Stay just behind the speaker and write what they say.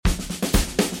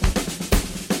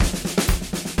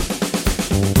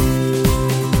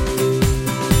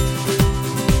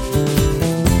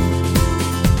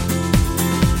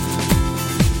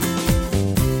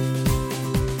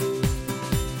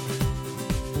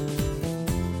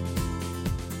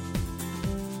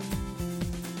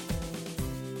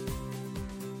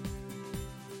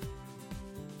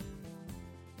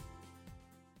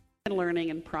been learning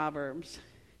in Proverbs,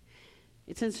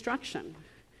 it's instruction.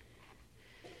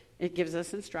 It gives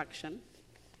us instruction.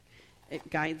 It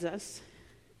guides us.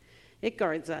 It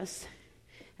guards us.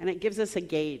 And it gives us a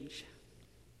gauge.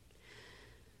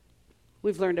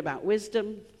 We've learned about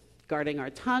wisdom, guarding our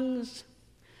tongues.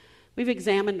 We've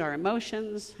examined our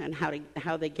emotions and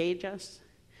how they gauge us.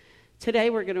 Today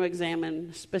we're going to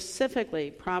examine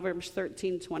specifically Proverbs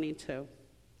 13:22.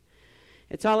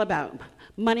 It's all about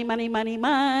money, money, money,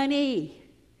 money,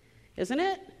 isn't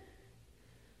it?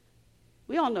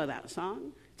 We all know that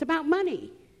song. It's about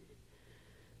money.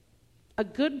 A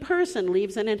good person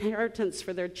leaves an inheritance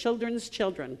for their children's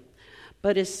children,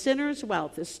 but a sinner's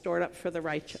wealth is stored up for the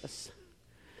righteous.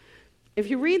 If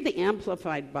you read the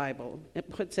Amplified Bible,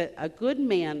 it puts it, a good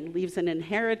man leaves an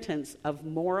inheritance of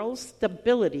moral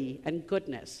stability and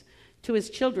goodness to his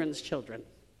children's children.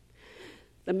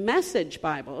 The Message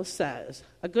Bible says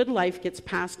a good life gets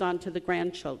passed on to the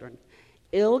grandchildren.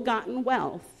 Ill-gotten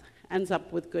wealth ends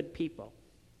up with good people.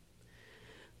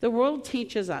 The world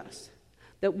teaches us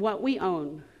that what we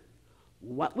own,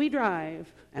 what we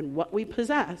drive, and what we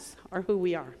possess are who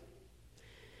we are.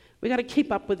 We got to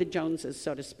keep up with the Joneses,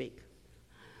 so to speak.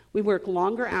 We work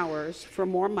longer hours for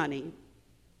more money,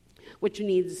 which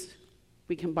means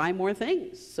we can buy more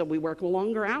things. So we work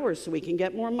longer hours so we can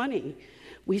get more money.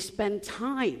 We spend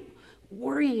time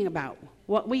worrying about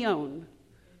what we own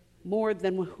more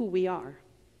than who we are.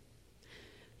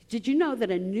 Did you know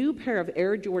that a new pair of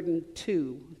Air Jordan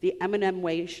 2, the M&M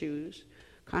Way shoes,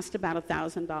 cost about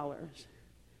 $1,000?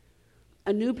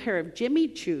 A new pair of Jimmy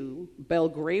Choo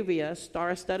Belgravia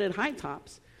star-studded high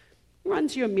tops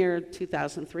runs you a mere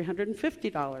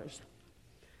 $2,350.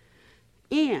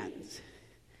 And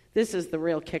this is the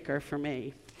real kicker for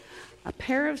me. A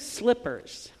pair of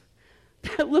slippers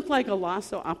that look like a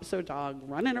Lhasa Apso dog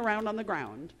running around on the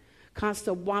ground cost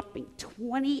a whopping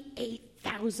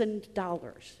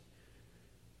 $28,000.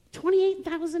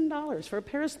 $28,000 for a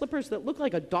pair of slippers that look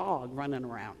like a dog running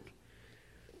around.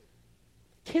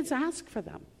 Kids ask for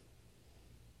them.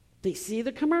 They see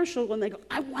the commercial and they go,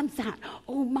 I want that.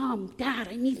 Oh, Mom, Dad,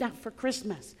 I need that for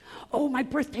Christmas. Oh, my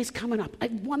birthday's coming up. I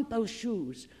want those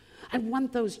shoes. I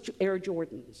want those Air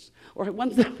Jordans. Or I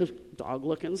want those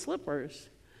dog-looking slippers.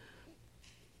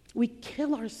 We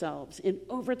kill ourselves in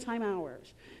overtime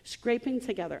hours, scraping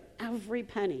together every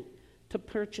penny to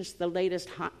purchase the latest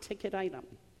hot ticket item.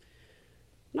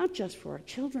 Not just for our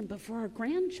children, but for our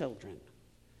grandchildren.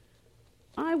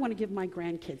 I want to give my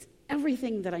grandkids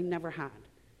everything that I never had.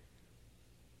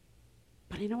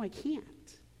 But I know I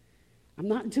can't. I'm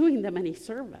not doing them any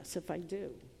service if I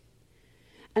do.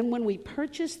 And when we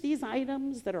purchase these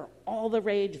items that are all the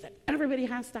rage, that everybody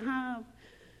has to have,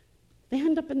 they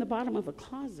end up in the bottom of a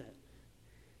closet.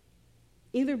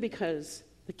 Either because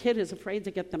the kid is afraid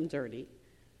to get them dirty,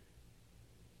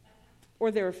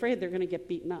 or they're afraid they're going to get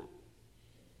beaten up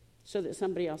so that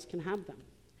somebody else can have them.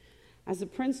 As a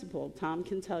principal, Tom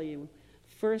can tell you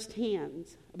firsthand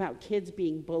about kids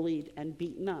being bullied and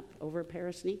beaten up over a pair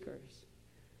of sneakers.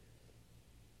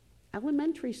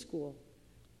 Elementary school.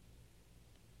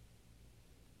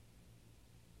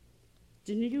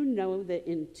 Did you know that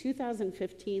in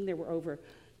 2015 there were over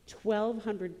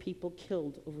 1,200 people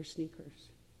killed over sneakers?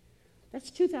 That's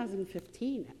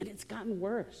 2015, and it's gotten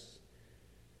worse.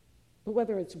 But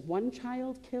whether it's one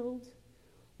child killed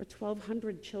or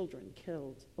 1,200 children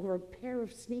killed over a pair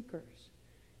of sneakers,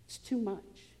 it's too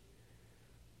much.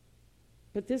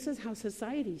 But this is how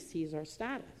society sees our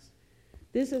status.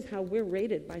 This is how we're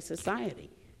rated by society.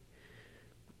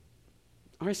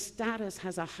 Our status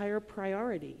has a higher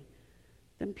priority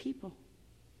than people.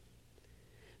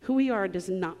 Who we are does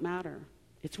not matter.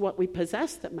 It's what we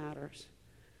possess that matters.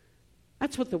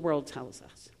 That's what the world tells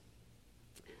us.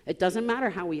 It doesn't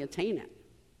matter how we attain it.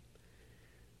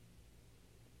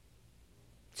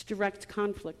 It's direct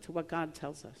conflict to what God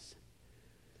tells us.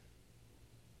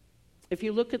 If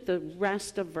you look at the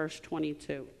rest of verse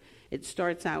 22, it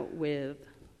starts out with,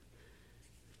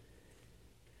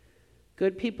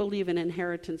 good people leave an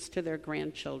inheritance to their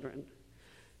grandchildren.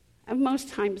 And most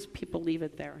times people leave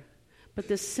it there. But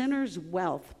the sinner's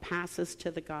wealth passes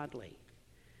to the godly.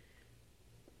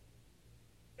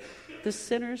 The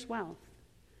sinner's wealth.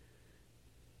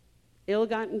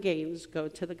 Ill-gotten gains go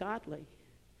to the godly.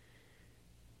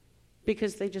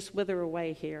 Because they just wither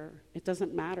away here. It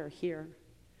doesn't matter here.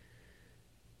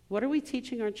 What are we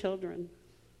teaching our children?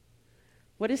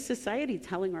 What is society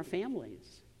telling our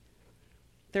families?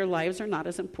 Their lives are not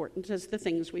as important as the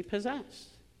things we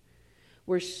possess.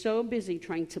 We're so busy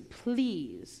trying to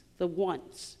please the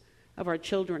wants of our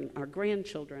children, our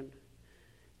grandchildren,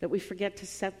 that we forget to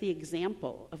set the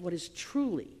example of what is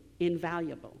truly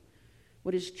invaluable,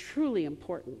 what is truly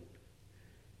important.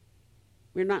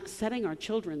 We're not setting our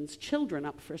children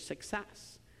up for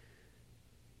success.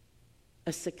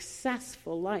 A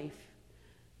successful life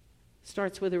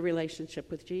starts with a relationship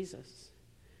with Jesus.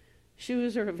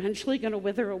 Shoes are eventually going to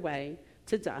wither away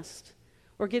to dust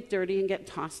or get dirty and get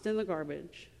tossed in the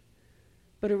garbage.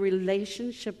 But a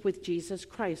relationship with Jesus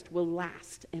Christ will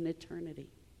last an eternity.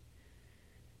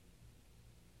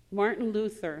 Martin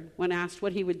Luther, when asked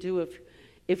what he would do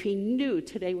if he knew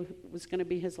today was going to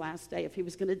be his last day, if he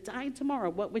was going to die tomorrow,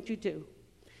 what would you do?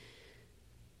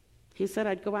 He said,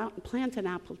 I'd go out and plant an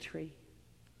apple tree.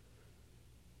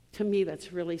 To me,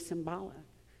 that's really symbolic.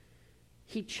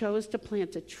 He chose to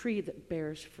plant a tree that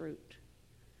bears fruit.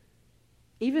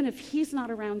 Even if he's not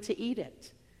around to eat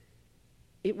it,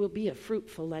 it will be a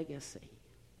fruitful legacy.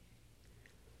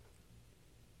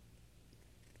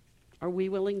 Are we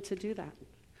willing to do that?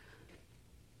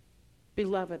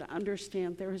 Beloved,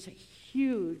 understand there is a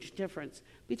huge difference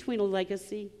between a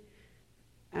legacy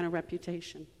and a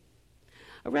reputation.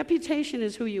 A reputation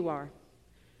is who you are,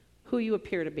 who you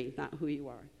appear to be, not who you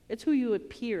are. It's who you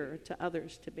appear to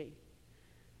others to be.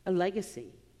 A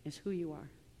legacy is who you are.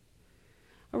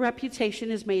 A reputation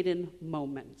is made in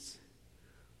moments.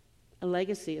 A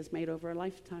legacy is made over a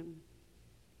lifetime.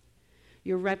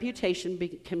 Your reputation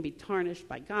can be tarnished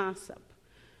by gossip,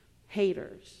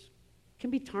 haters, can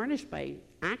be tarnished by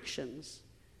actions.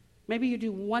 Maybe you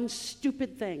do one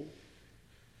stupid thing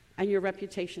and your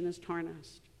reputation is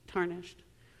tarnished.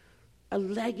 A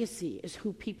legacy is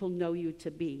who people know you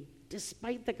to be,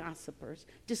 despite the gossipers,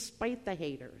 despite the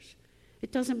haters.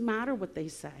 It doesn't matter what they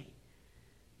say.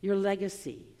 Your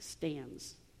legacy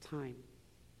stands time.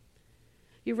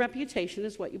 Your reputation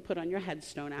is what you put on your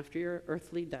headstone after your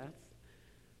earthly death.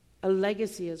 A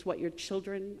legacy is what your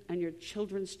children and your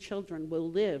children's children will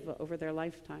live over their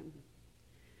lifetime.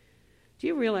 Do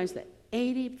you realize that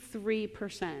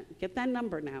 83%, get that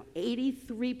number now,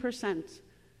 83%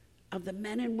 of the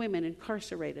men and women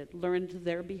incarcerated learned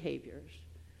their behaviors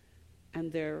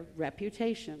and their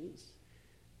reputations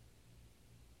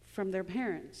from their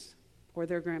parents or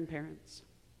their grandparents.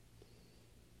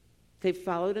 They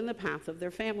followed in the path of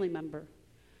their family member.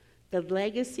 The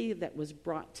legacy that was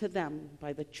brought to them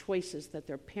by the choices that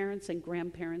their parents and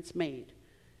grandparents made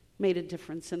a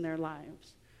difference in their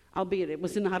lives. Albeit it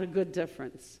was not a good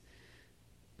difference,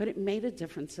 but it made a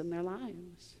difference in their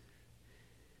lives.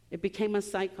 It became a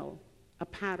cycle, a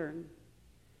pattern,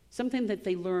 something that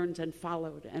they learned and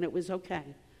followed, and it was okay.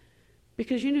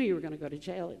 Because you knew you were going to go to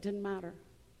jail. It didn't matter.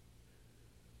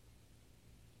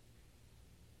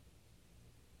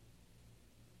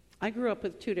 I grew up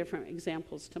with two different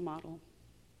examples to model.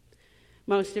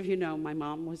 Most of you know my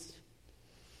mom was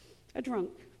a drunk.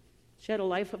 She had a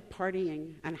life of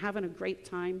partying and having a great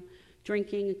time,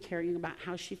 drinking and caring about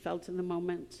how she felt in the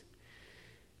moment.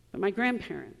 But my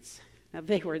grandparents, now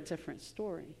they were a different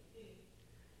story.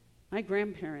 My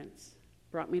grandparents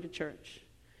brought me to church.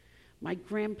 My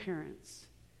grandparents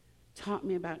taught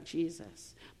me about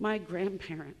Jesus. My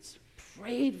grandparents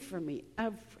prayed for me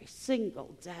every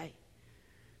single day.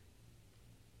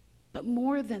 But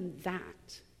more than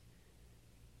that,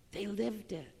 they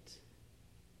lived it.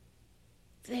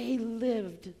 They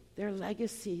lived their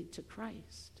legacy to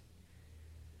Christ.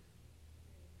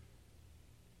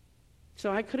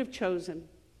 So I could have chosen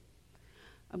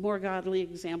a more godly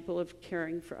example of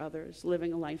caring for others,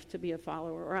 living a life to be a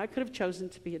follower, or I could have chosen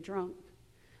to be a drunk.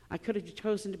 I could have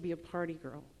chosen to be a party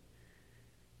girl.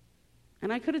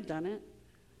 And I could have done it.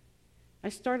 I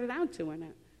started out doing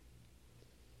it.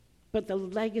 But the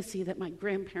legacy that my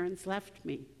grandparents left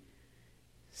me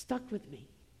stuck with me.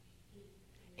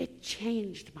 It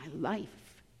changed my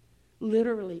life,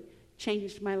 literally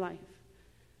changed my life.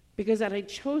 Because had I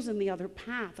chosen the other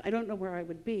path, I don't know where I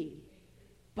would be,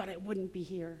 but I wouldn't be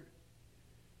here.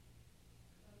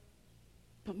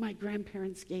 But my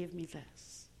grandparents gave me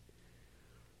this.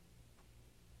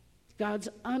 God's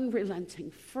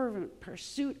unrelenting, fervent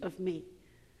pursuit of me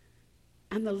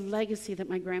and the legacy that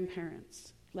my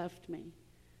grandparents left me.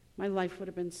 My life would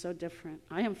have been so different.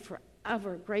 I am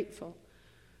forever grateful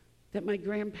that my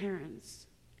grandparents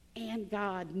and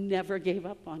God never gave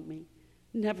up on me,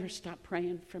 never stopped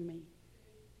praying for me.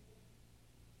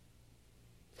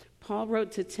 Paul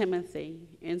wrote to Timothy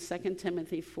in 2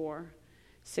 Timothy 4,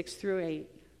 6 through 8,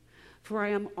 "For I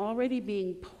am already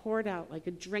being poured out like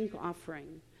a drink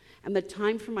offering, and the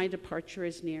time for my departure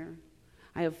is near.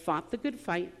 I have fought the good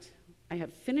fight. I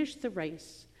have finished the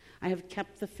race. I have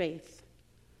kept the faith.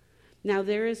 Now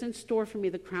there is in store for me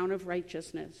the crown of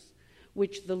righteousness,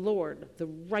 which the Lord, the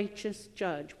righteous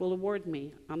judge, will award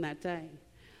me on that day.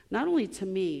 Not only to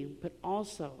me, but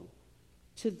also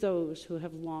to those who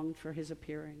have longed for his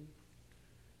appearing.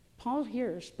 Paul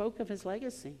here spoke of his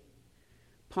legacy.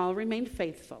 Paul remained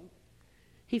faithful.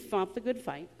 He fought the good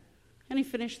fight, and he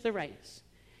finished the race.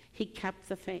 He kept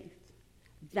the faith.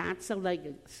 That's a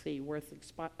legacy worth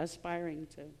aspiring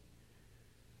to.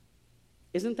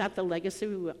 Isn't that the legacy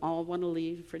we all want to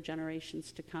leave for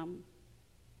generations to come?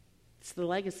 It's the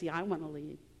legacy I want to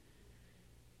leave.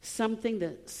 Something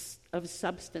that's of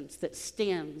substance that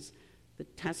stands the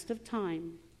test of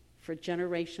time for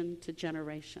generation to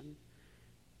generation.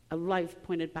 A life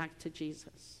pointed back to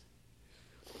Jesus.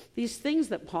 These things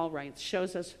that Paul writes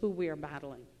shows us who we are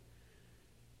battling.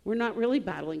 We're not really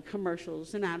battling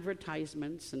commercials and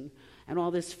advertisements and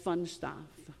all this fun stuff,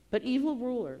 but evil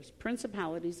rulers,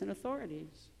 principalities, and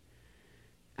authorities.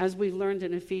 As we learned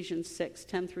in Ephesians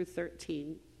 6:10 through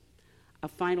 13, a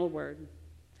final word.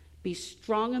 Be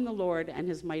strong in the Lord and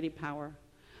his mighty power.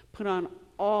 Put on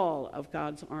all of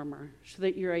God's armor so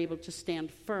that you're able to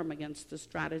stand firm against the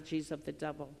strategies of the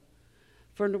devil.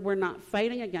 For we're not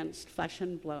fighting against flesh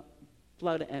and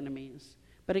blood enemies,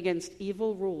 but against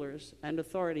evil rulers and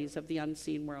authorities of the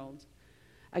unseen world,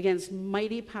 against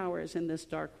mighty powers in this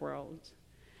dark world,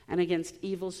 and against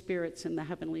evil spirits in the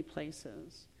heavenly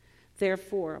places.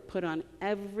 Therefore, put on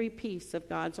every piece of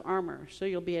God's armor so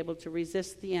you'll be able to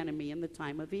resist the enemy in the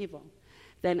time of evil.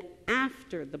 Then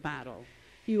after the battle,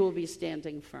 you will be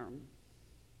standing firm.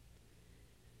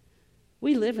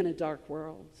 We live in a dark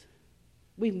world.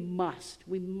 We must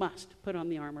put on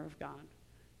the armor of God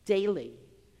daily.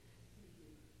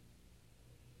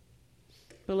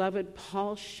 Beloved,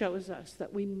 Paul shows us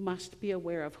that we must be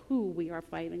aware of who we are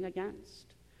fighting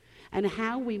against and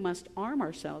how we must arm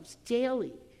ourselves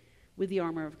daily with the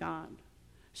armor of God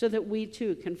so that we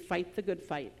too can fight the good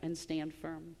fight and stand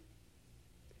firm.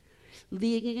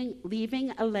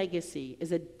 Leaving a legacy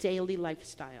is a daily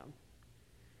lifestyle.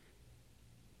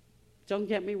 Don't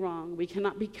get me wrong, we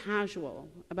cannot be casual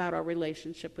about our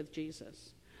relationship with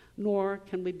Jesus, nor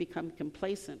can we become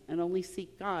complacent and only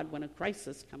seek God when a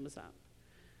crisis comes up.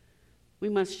 We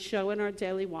must show in our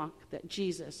daily walk that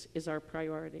Jesus is our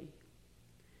priority.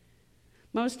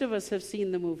 Most of us have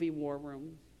seen the movie War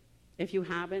Room. If you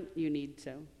haven't, you need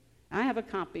to. I have a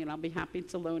copy, and I'll be happy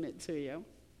to loan it to you.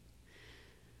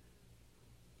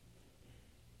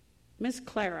 Miss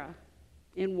Clara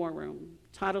in War Room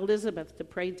taught Elizabeth to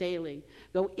pray daily,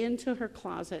 go into her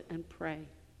closet and pray.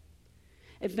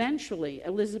 Eventually,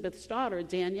 Elizabeth's daughter,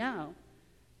 Danielle,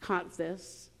 caught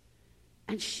this,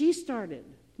 and she started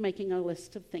making a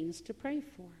list of things to pray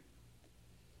for.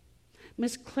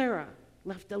 Miss Clara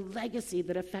left a legacy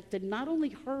that affected not only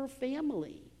her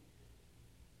family,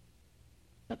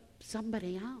 but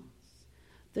somebody else.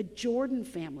 The Jordan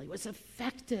family was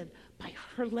affected by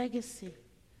her legacy.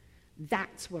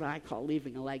 That's what I call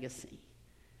leaving a legacy.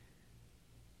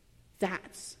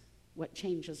 That's what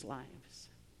changes lives.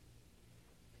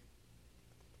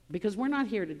 Because we're not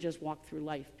here to just walk through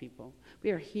life, people.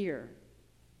 We are here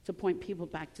to point people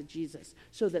back to Jesus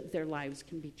so that their lives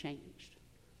can be changed.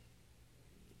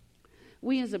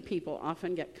 We as a people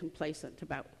often get complacent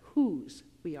about whose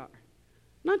we are.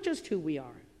 Not just who we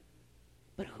are,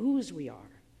 but whose we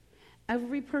are.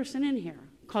 Every person in here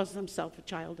calls themselves a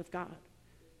child of God.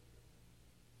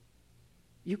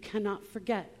 You cannot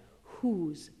forget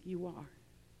whose you are.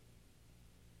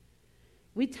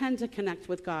 We tend to connect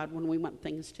with God when we want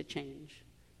things to change.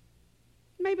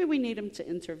 Maybe we need him to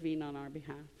intervene on our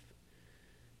behalf.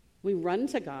 We run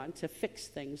to God to fix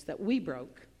things that we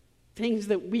broke, things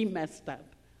that we messed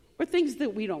up, or things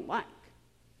that we don't like.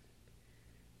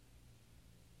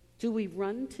 Do we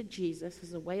run to Jesus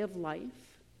as a way of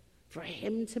life for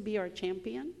him to be our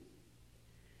champion?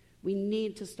 We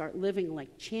need to start living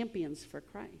like champions for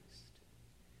Christ.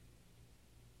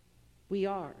 We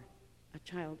are a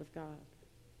child of God.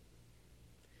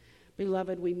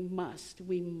 Beloved, we must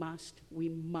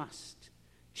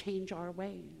change our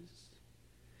ways.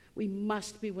 We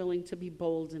must be willing to be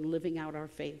bold in living out our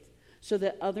faith so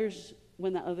that others,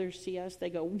 when the others see us, they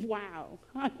go, wow,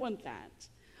 I want that.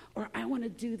 Or I want to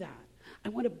do that. I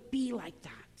want to be like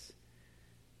that.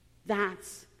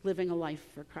 That's living a life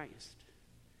for Christ.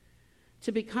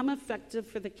 To become effective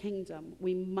for the kingdom,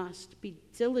 we must be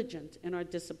diligent in our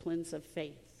disciplines of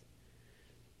faith.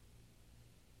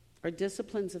 Our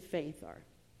disciplines of faith are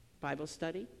Bible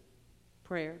study,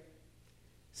 prayer,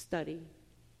 study,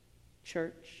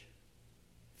 church,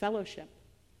 fellowship.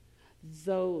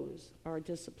 Those are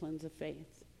disciplines of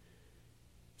faith.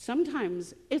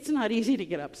 Sometimes it's not easy to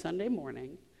get up Sunday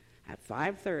morning at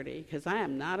 5:30 because I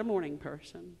am not a morning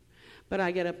person, but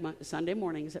I get up Sunday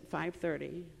mornings at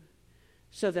 5:30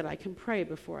 so that I can pray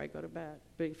before I go to bed,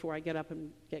 before I get up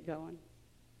and get going.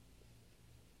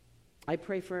 I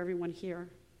pray for everyone here.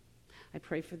 I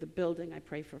pray for the building. I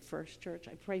pray for First Church.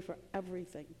 I pray for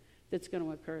everything that's going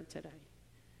to occur today.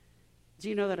 Do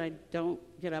you know that I don't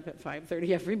get up at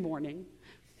 5:30 every morning,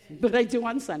 but I do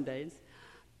on Sundays?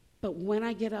 But when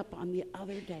I get up on the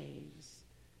other days,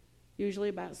 usually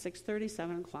about 6:30,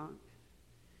 7 o'clock,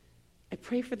 I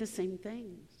pray for the same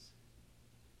things.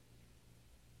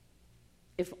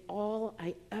 If all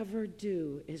I ever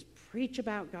do is preach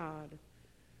about God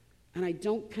and I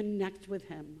don't connect with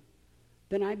him,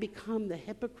 then I become the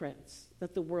hypocrites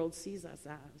that the world sees us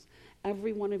as.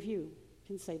 Every one of you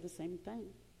can say the same thing.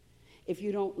 If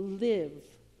you don't live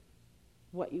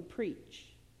what you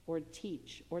preach or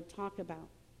teach or talk about,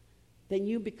 then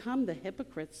you become the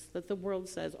hypocrites that the world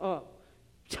says, oh,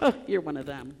 you're one of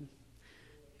them.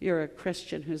 You're a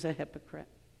Christian who's a hypocrite.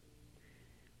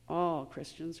 All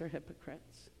Christians are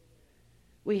hypocrites.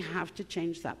 We have to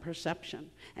change that perception,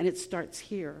 and it starts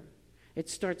here. It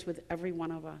starts with every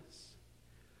one of us.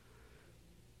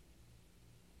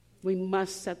 We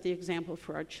must set the example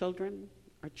for our children,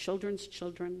 our children's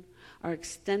children, our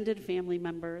extended family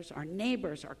members, our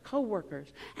neighbors, our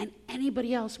coworkers, and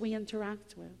anybody else we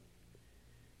interact with.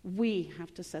 We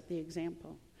have to set the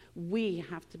example. We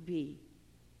have to be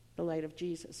the light of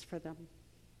Jesus for them.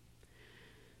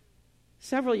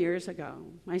 Several years ago,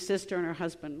 my sister and her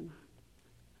husband,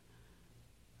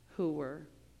 who were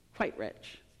quite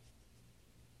rich,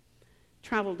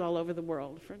 traveled all over the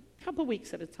world for a couple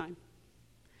weeks at a time.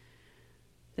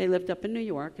 They lived up in New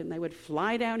York, and they would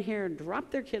fly down here and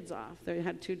drop their kids off. They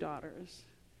had 2 daughters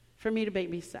for me to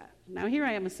babysit. Now here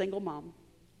I am, a single mom,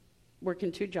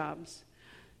 working 2 jobs,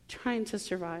 trying to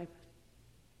survive.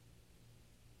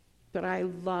 But I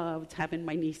loved having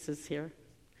my nieces here.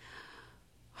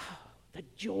 Oh, the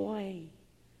joy.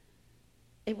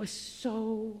 It was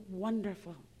so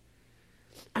wonderful.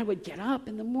 I would get up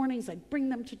in the mornings. I'd bring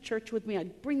them to church with me.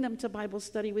 I'd bring them to Bible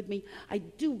study with me.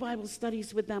 I'd do Bible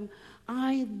studies with them.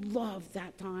 I loved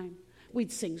that time.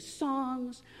 We'd sing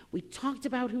songs. We talked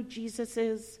about who Jesus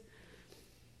is.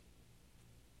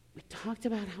 We talked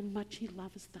about how much he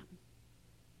loves them.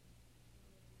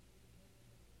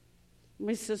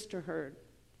 My sister heard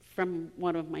from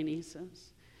one of my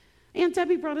nieces. Aunt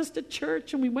Debbie brought us to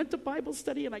church, and we went to Bible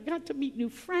study, and I got to meet new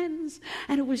friends,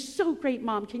 and it was so great,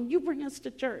 Mom. Can you bring us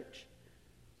to church?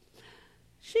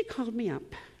 She called me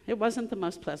up. It wasn't the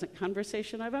most pleasant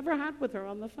conversation I've ever had with her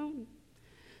on the phone.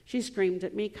 She screamed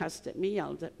at me, cussed at me,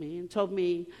 yelled at me, and told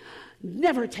me,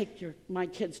 never take my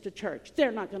kids to church.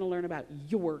 They're not going to learn about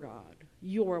your God,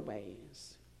 your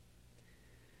ways.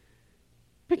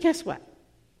 But guess what?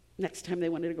 Next time they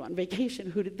wanted to go on vacation,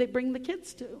 who did they bring the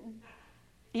kids to?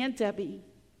 Aunt Debbie.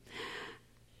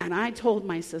 And I told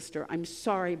my sister, I'm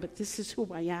sorry, but this is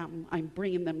who I am. I'm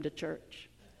bringing them to church.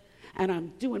 And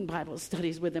I'm doing Bible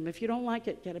studies with them. If you don't like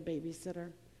it, get a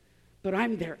babysitter. But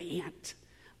I'm their aunt.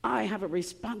 I have a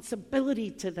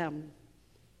responsibility to them.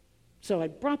 So I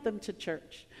brought them to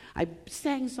church. I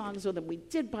sang songs with them. We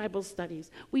did Bible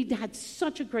studies. We had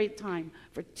such a great time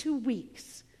for 2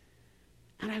 weeks.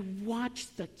 And I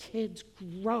watched the kids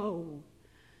grow.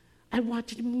 I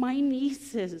watched my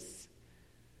nieces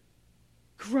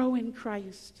grow in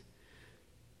Christ.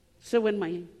 So when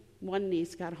my one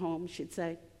niece got home, she'd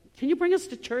say, can you bring us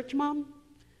to church, Mom?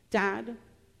 Dad,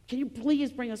 can you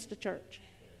please bring us to church?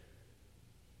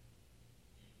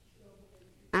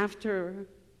 After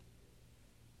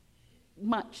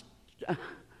much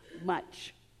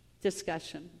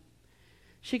discussion,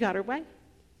 she got her way.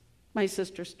 My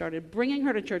sister started bringing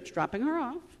her to church, dropping her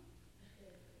off,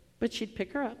 but she'd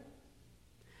pick her up.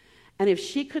 And if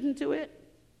she couldn't do it,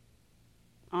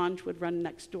 Ange would run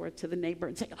next door to the neighbor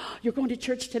and say, oh, you're going to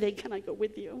church today, can I go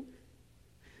with you?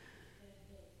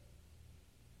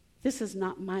 This is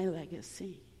not my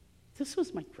legacy. This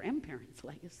was my grandparents'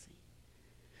 legacy.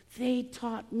 They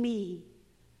taught me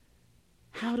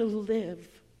how to live,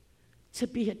 to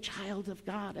be a child of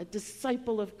God, a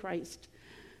disciple of Christ.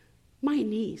 My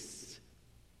niece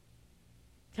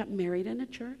got married in a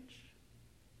church,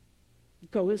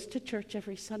 goes to church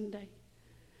every Sunday,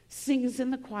 sings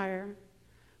in the choir,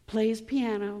 plays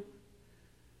piano,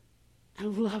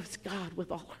 and loves God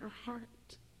with all her heart.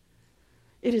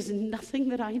 It is nothing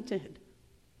that I did.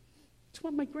 It's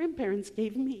what my grandparents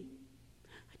gave me.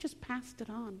 I just passed it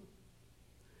on.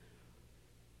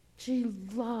 She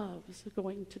loves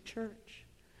going to church.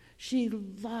 She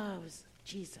loves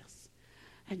Jesus.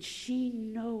 And she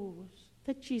knows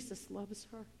that Jesus loves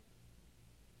her.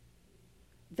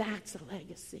 That's a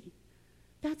legacy.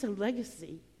 That's a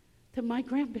legacy that my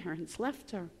grandparents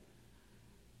left her.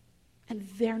 And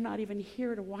they're not even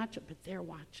here to watch it, but they're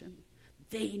watching.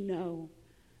 They know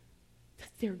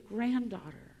that their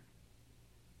granddaughter,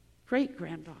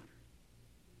 great-granddaughter,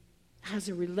 has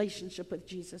a relationship with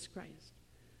Jesus Christ.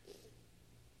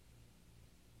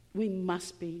 We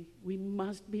must be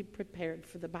prepared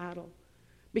for the battle,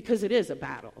 because it is a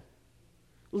battle.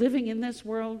 Living in this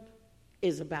world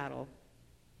is a battle.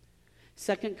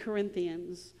 2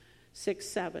 Corinthians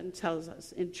 6:7 tells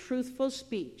us, in truthful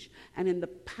speech and in the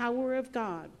power of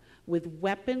God, with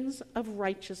weapons of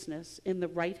righteousness in the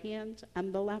right hand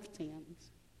and the left hand.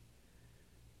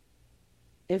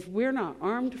 If we're not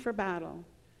armed for battle,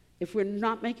 if we're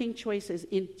not making choices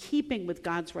in keeping with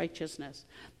God's righteousness,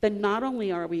 then not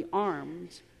only are we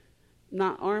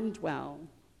not armed well,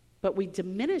 but we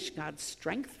diminish God's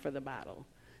strength for the battle.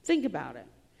 Think about it.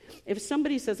 If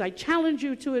somebody says, I challenge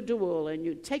you to a duel, and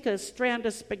you take a strand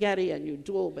of spaghetti and you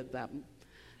duel with them,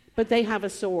 but they have a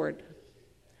sword,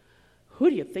 who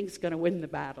do you think is going to win the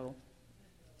battle?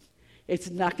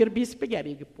 It's not going to be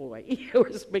spaghetti boy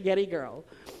or spaghetti girl.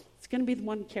 It's going to be the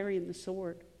one carrying the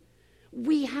sword.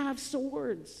 We have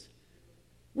swords.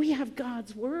 We have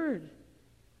God's word.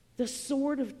 The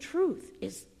sword of truth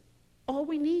is all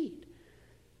we need.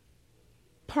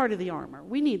 Part of the armor.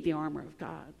 We need the armor of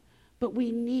God, but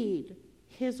we need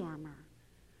his armor.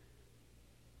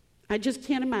 I just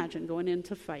can't imagine going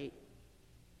into fight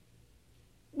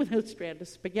with a strand of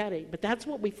spaghetti, but that's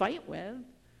what we fight with.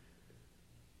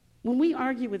 When we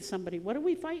argue with somebody, what do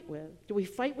we fight with? Do we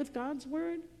fight with God's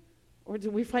word? Or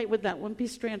do we fight with that one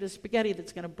piece strand of spaghetti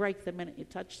that's going to break the minute you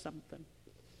touch something?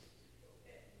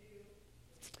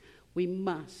 We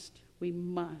must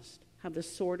have the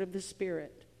sword of the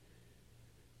Spirit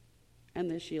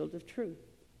and the shield of truth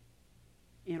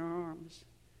in our arms.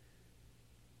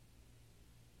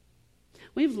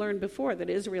 We've learned before that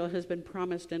Israel has been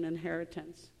promised an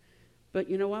inheritance. But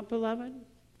you know what, beloved?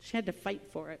 She had to fight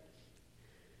for it.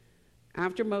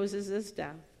 After Moses'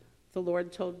 death, the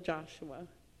Lord told Joshua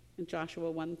in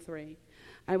Joshua 1:3,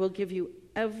 I will give you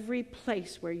every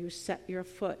place where you set your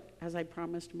foot, as I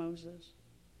promised Moses.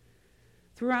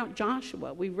 Throughout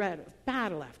Joshua, we read of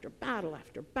battle after battle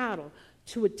after battle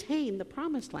to attain the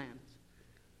promised land.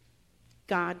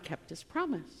 God kept his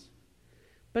promise.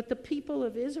 But the people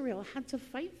of Israel had to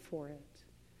fight for it,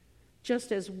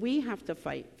 just as we have to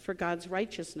fight for God's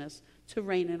righteousness to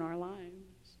reign in our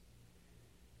lives.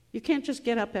 You can't just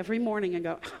get up every morning and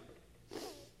go,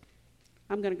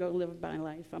 I'm going to go live my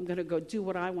life. I'm going to go do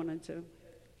what I want to do.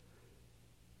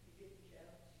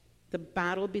 The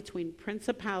battle between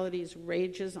principalities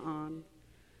rages on.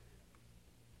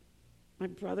 My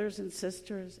brothers and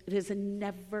sisters, it is a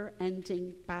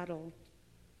never-ending battle.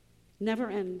 Never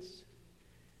ends.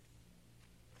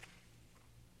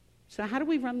 So how do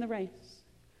we run the race?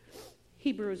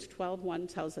 Hebrews 12:1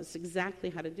 tells us exactly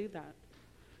how to do that.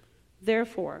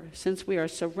 Therefore, since we are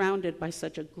surrounded by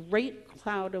such a great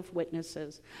cloud of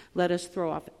witnesses, let us throw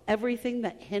off everything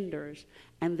that hinders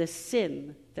and the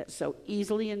sin that so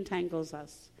easily entangles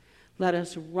us. Let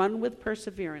us run with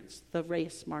perseverance the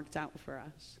race marked out for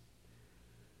us.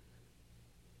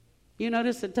 You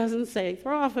notice it doesn't say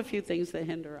throw off a few things that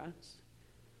hinder us.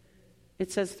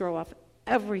 It says throw off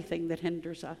everything that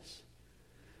hinders us.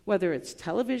 Whether it's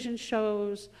television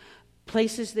shows,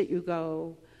 places that you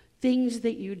go, things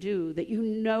that you do that you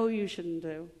know you shouldn't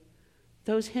do,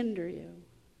 those hinder you.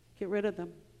 Get rid of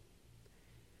them.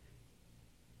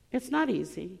 It's not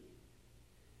easy,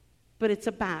 but it's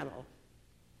a battle.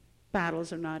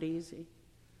 Battles are not easy.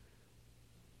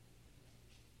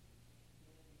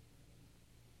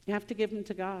 You have to give them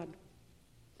to God.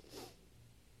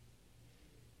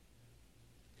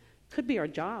 Could be our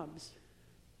jobs.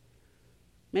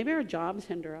 Maybe our jobs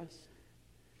hinder us.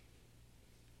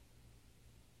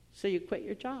 So you quit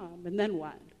your job, and then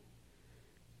what?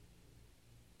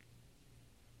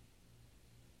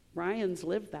 Ryan's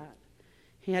lived that.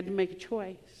 He had to make a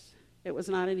choice. It was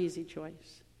not an easy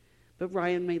choice. But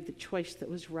Ryan made the choice that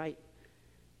was right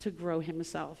to grow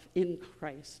himself in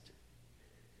Christ.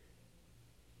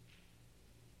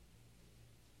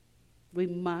 We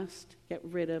must get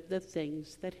rid of the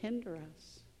things that hinder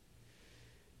us.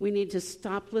 We need to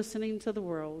stop listening to the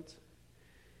world.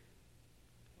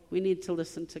 We need to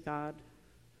listen to God.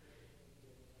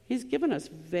 He's given us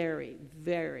very,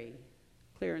 very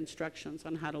clear instructions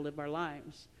on how to live our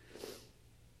lives.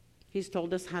 He's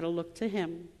told us how to look to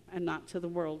him and not to the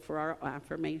world for our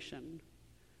affirmation.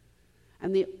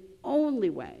 And the only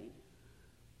way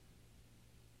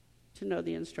to know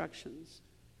the instructions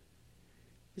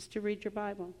is to read your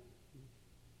Bible.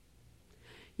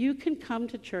 You can come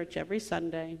to church every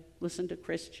Sunday, listen to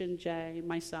Christian Jay,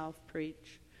 myself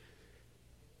preach,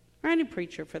 or any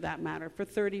preacher for that matter, for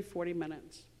 30, 40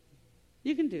 minutes.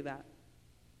 You can do that.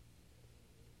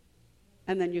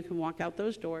 And then you can walk out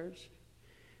those doors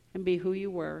and be who you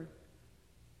were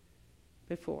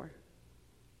before.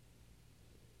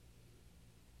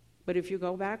 But if you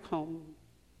go back home,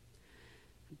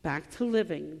 back to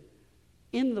living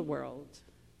in the world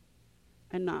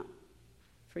and not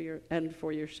for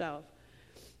yourself,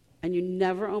 and you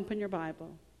never open your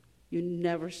Bible, you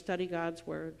never study God's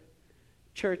word,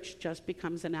 church just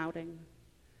becomes an outing.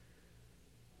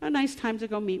 A nice time to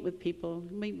go meet with people,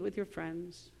 meet with your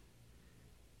friends.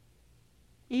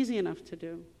 Easy enough to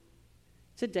do.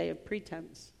 It's a day of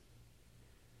pretense.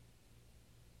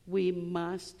 We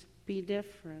must be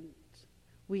different.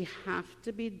 We have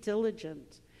to be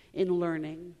diligent in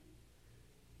learning.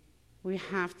 We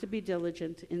have to be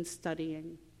diligent in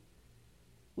studying.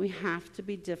 We have to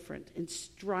be different in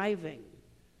striving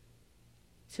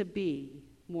to be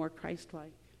more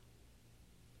Christ-like.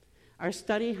 Our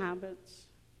study habits,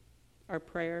 our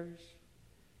prayers,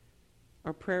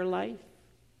 our prayer life,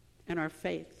 and our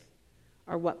faith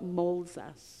are what molds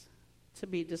us to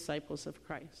be disciples of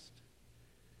Christ.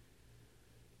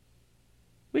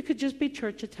 We could just be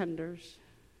church attenders.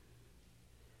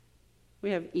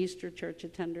 We have Easter church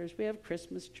attenders. We have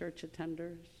Christmas church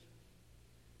attenders.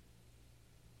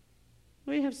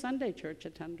 We have Sunday church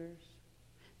attenders.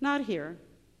 Not here.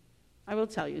 I will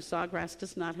tell you, Sawgrass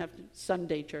does not have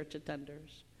Sunday church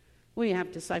attenders. We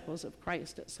have disciples of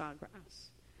Christ at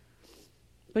Sawgrass.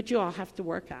 But you all have to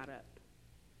work at it.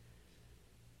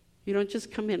 You don't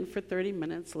just come in for 30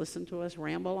 minutes, listen to us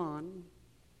ramble on,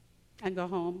 and go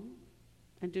home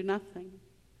and do nothing.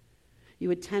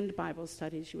 You attend Bible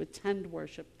studies, you attend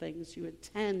worship things, you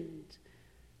attend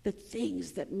the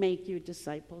things that make you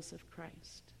disciples of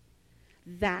Christ.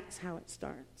 That's how it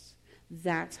starts.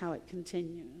 That's how it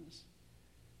continues.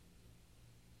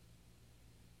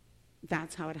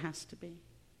 That's how it has to be.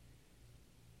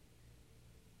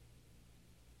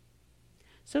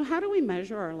 So how do we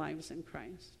measure our lives in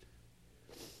Christ?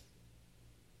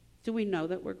 Do we know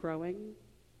that we're growing?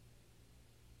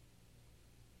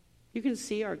 You can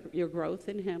see your growth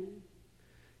in Him.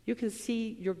 You can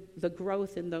see the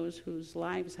growth in those whose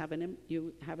lives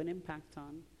you have an impact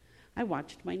on. I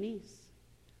watched my niece.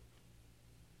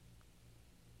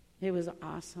 It was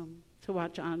awesome to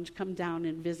watch Anj come down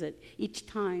and visit. Each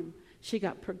time she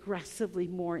got progressively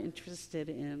more interested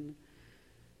in,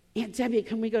 Aunt Debbie,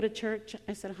 can we go to church?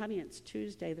 I said, honey, it's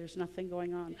Tuesday. There's nothing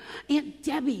going on. Aunt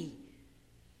Debbie,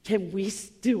 can we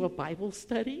do a Bible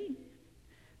study?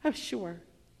 Oh, sure.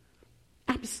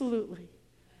 Absolutely.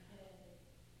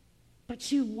 But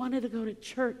she wanted to go to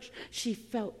church. She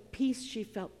felt peace. She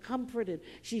felt comforted.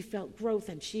 She felt growth,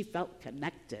 and she felt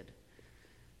connected.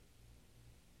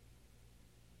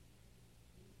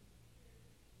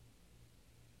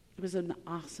 It was an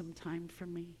awesome time for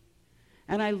me.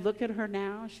 And I look at her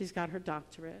now. She's got her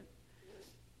doctorate.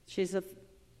 She's a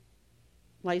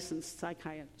licensed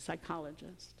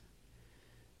psychologist.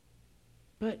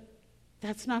 But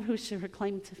that's not who her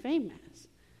claim to fame is.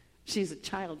 She's a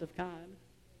child of God.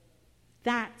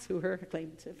 That's who her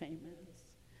claim to fame is.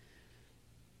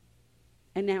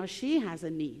 And now she has a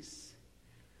niece,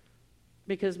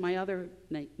 because my other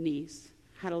niece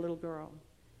had a little girl.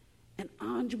 And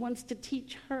Anj wants to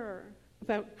teach her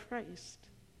about Christ.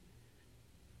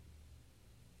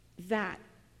 That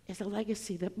is a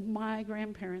legacy that my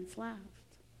grandparents left.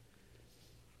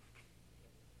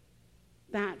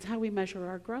 That's how we measure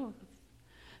our growth.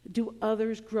 Do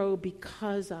others grow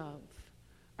because of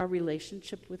our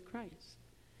relationship with Christ?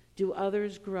 Do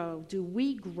others grow? Do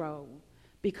we grow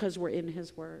because we're in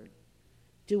His Word?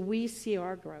 Do we see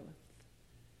our growth?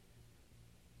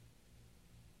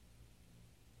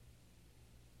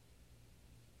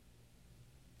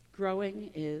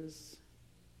 Growing is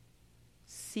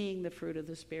seeing the fruit of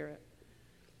the Spirit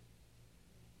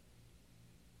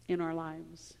in our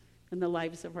lives, in the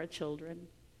lives of our children,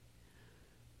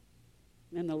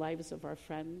 in the lives of our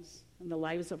friends, in the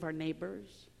lives of our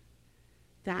neighbors.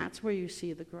 That's where you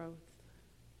see the growth.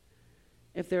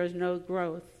 If there is no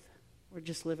growth, we're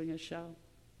just living a show.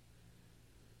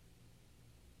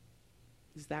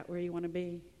 Is that where you want to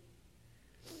be?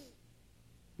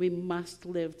 We must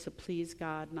live to please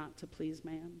God, not to please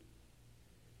man.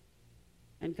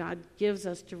 And God gives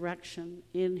us direction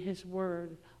in His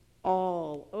Word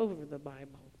all over the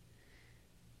Bible,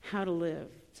 how to live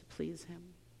to please Him.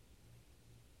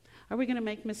 Are we going to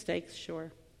make mistakes?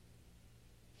 Sure.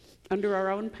 Under our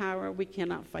own power, we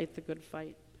cannot fight the good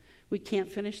fight. We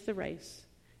can't finish the race,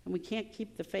 and we can't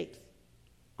keep the faith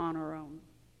on our own.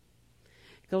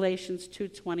 Galatians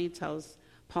 2:20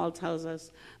 Paul tells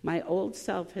us, my old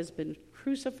self has been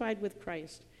crucified with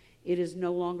Christ. It is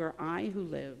no longer I who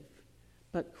live,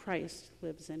 but Christ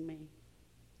lives in me.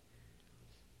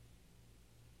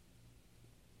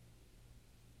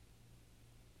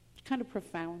 kind of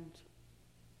profound.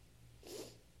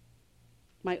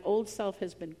 My old self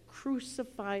has been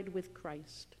crucified with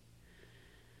Christ.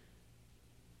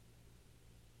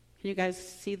 Can you guys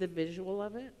see the visual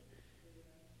of it?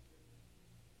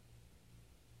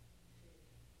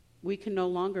 We can no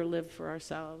longer live for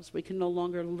ourselves. We can no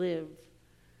longer live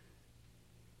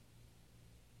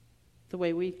the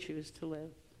way we choose to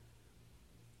live.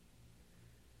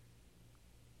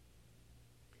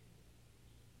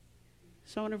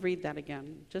 So I want to read that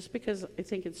again, just because I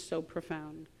think it's so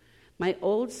profound. My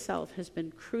old self has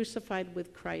been crucified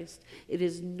with Christ. It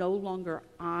is no longer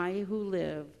I who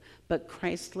live, but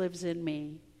Christ lives in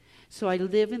me. So I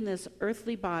live in this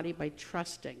earthly body by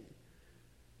trusting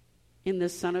in the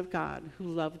Son of God who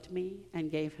loved me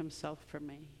and gave himself for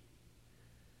me.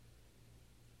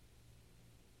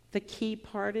 The key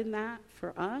part in that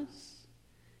for us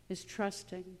is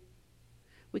trusting.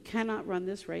 We cannot run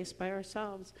this race by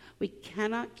ourselves. We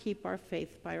cannot keep our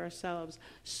faith by ourselves.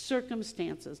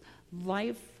 Circumstances,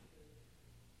 life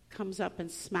comes up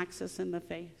and smacks us in the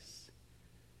face.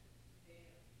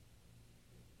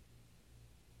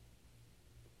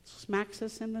 Smacks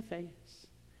us in the face.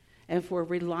 And if we're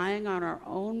relying on our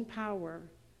own power,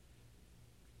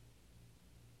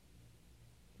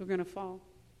 we're going to fall.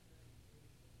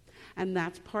 And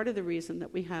that's part of the reason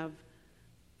that we have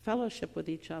fellowship with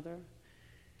each other,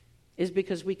 is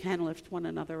because we can lift one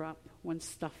another up when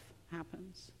stuff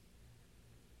happens.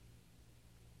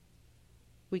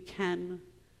 We can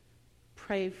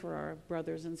pray for our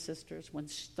brothers and sisters when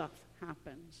stuff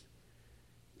happens,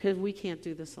 because we can't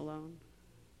do this alone.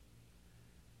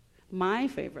 My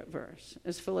favorite verse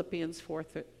is Philippians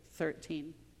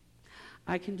 4:13.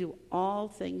 I can do all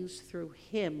things through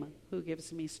him who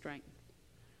gives me strength.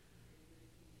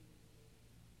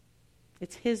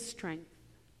 It's his strength.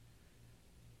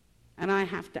 And I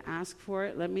have to ask for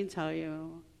it, let me tell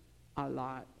you, a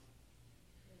lot.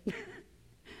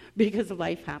 Because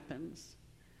life happens.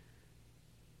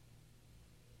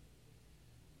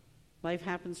 Life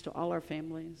happens to all our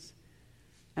families.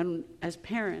 And as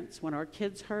parents, when our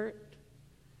kids hurt,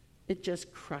 it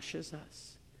just crushes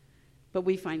us. But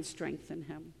we find strength in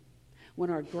him. When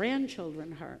our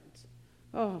grandchildren hurt,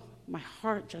 oh, my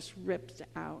heart just rips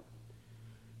out.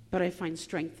 But I find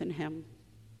strength in him.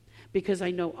 Because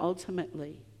I know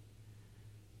ultimately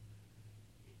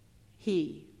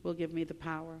he will give me the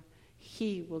power.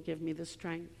 He will give me the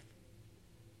strength.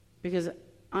 Because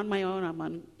on my own,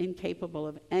 I'm incapable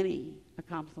of any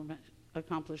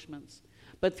accomplishments.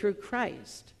 But through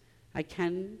Christ, I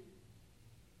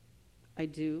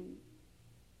do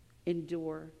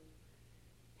endure,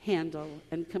 handle,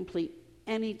 and complete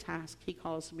any task he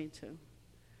calls me to.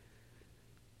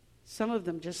 Some of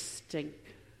them just stink.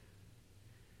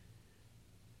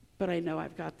 But I know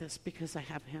I've got this because I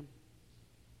have him.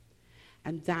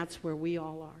 And that's where we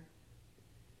all are.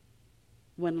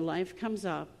 When life comes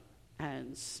up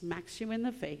and smacks you in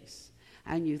the face,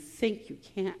 and you think you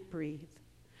can't breathe,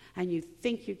 and you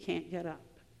think you can't get up,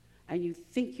 and you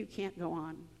think you can't go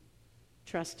on,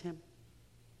 trust him.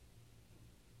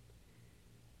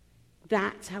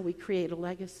 That's how we create a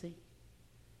legacy.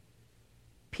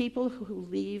 People who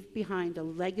leave behind a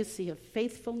legacy of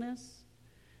faithfulness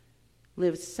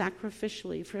live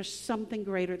sacrificially for something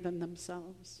greater than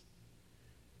themselves.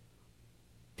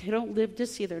 They don't live to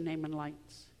see their name in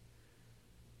lights.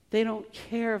 They don't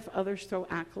care if others throw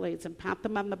accolades and pat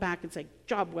them on the back and say,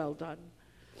 job well done.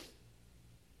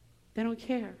 They don't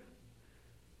care.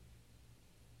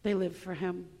 They live for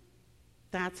him.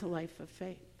 That's a life of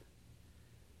faith.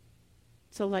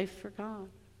 It's a life for God.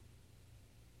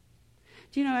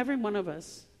 Do you know every one of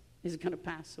us is going to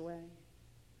pass away?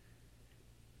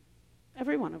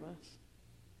 Every one of us.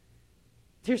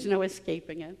 There's no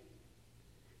escaping it.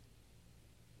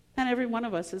 And every one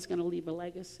of us is going to leave a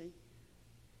legacy.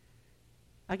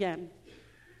 Again,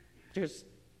 there's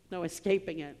no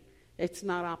escaping it. It's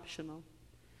not optional.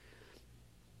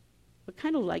 What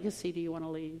kind of legacy do you want to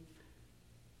leave?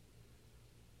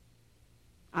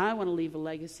 I want to leave a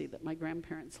legacy that my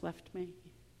grandparents left me.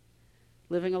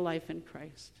 Living a life in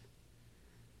Christ.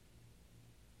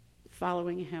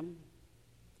 Following him,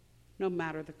 no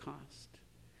matter the cost.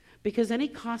 Because any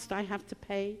cost I have to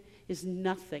pay is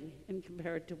nothing in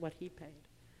compared to what he paid.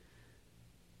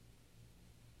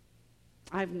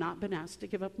 I've not been asked to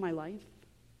give up my life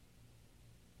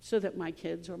so that my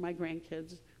kids or my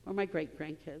grandkids or my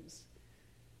great-grandkids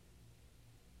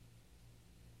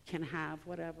can have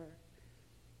whatever.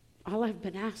 All I've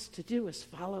been asked to do is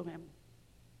follow him.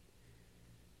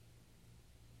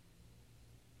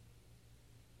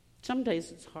 Some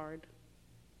days it's hard.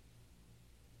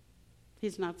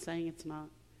 He's not saying it's not.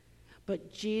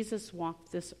 But Jesus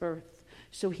walked this earth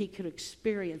so he could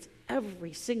experience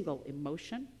every single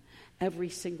emotion, every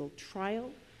single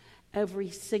trial, every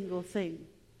single thing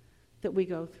that we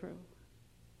go through.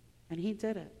 And he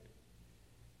did it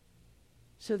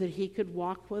so that he could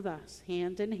walk with us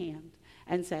hand in hand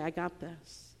and say, I got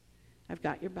this. I've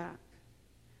got your back.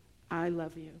 I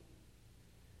love you.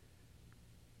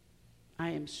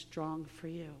 I am strong for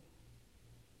you.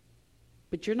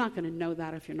 But you're not going to know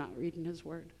that if you're not reading his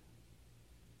word.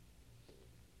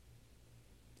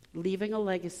 Leaving a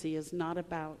legacy is not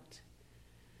about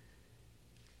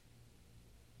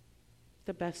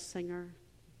the best singer,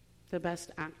 the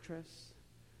best actress,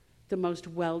 the most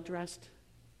well-dressed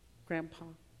grandpa,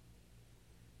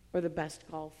 or the best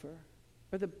golfer,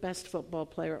 or the best football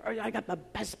player, or I got the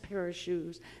best pair of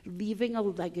shoes. Leaving a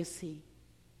legacy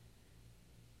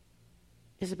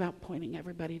is about pointing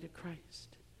everybody to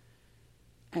Christ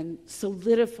and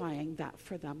solidifying that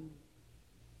for them.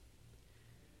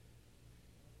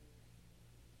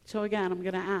 So again, I'm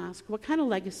going to ask, what kind of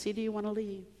legacy do you want to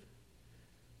leave?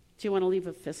 Do you want to leave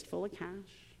a fistful of cash,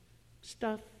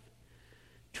 stuff,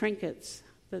 trinkets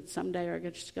that someday are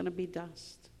just going to be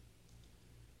dust?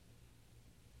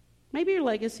 Maybe your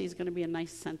legacy is going to be a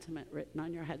nice sentiment written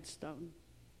on your headstone.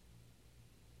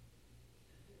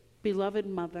 Beloved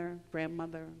mother,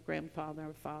 grandmother, grandfather,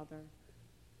 father.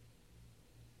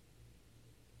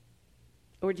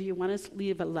 Or do you want to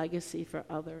leave a legacy for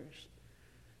others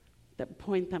that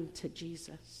point them to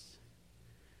Jesus?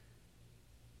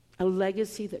 A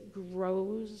legacy that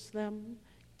grows them,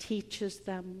 teaches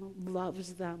them,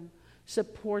 loves them,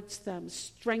 supports them,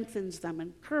 strengthens them,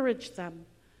 encourages them,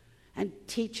 and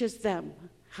teaches them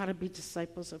how to be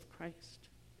disciples of Christ.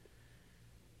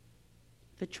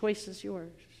 The choice is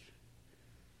yours.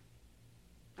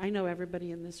 I know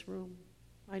everybody in this room.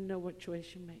 I know what choice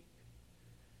you make.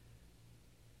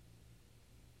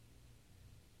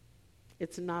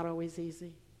 It's not always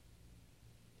easy.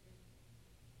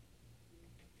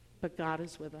 But God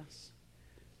is with us.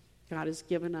 God has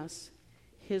given us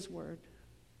his word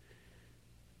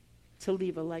to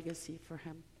leave a legacy for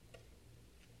him.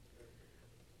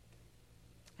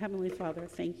 Heavenly Father,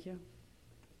 thank you.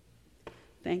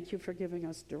 Thank you for giving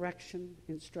us direction,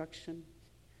 instruction,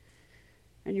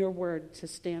 and your word to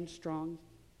stand strong,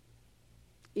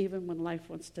 even when life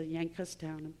wants to yank us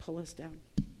down and pull us down.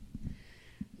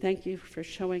 Thank you for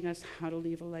showing us how to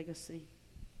leave a legacy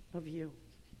of you.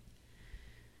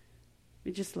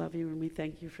 We just love you and we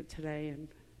thank you for today and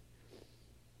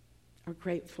are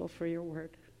grateful for your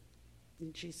word.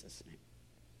 In Jesus' name,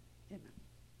 amen.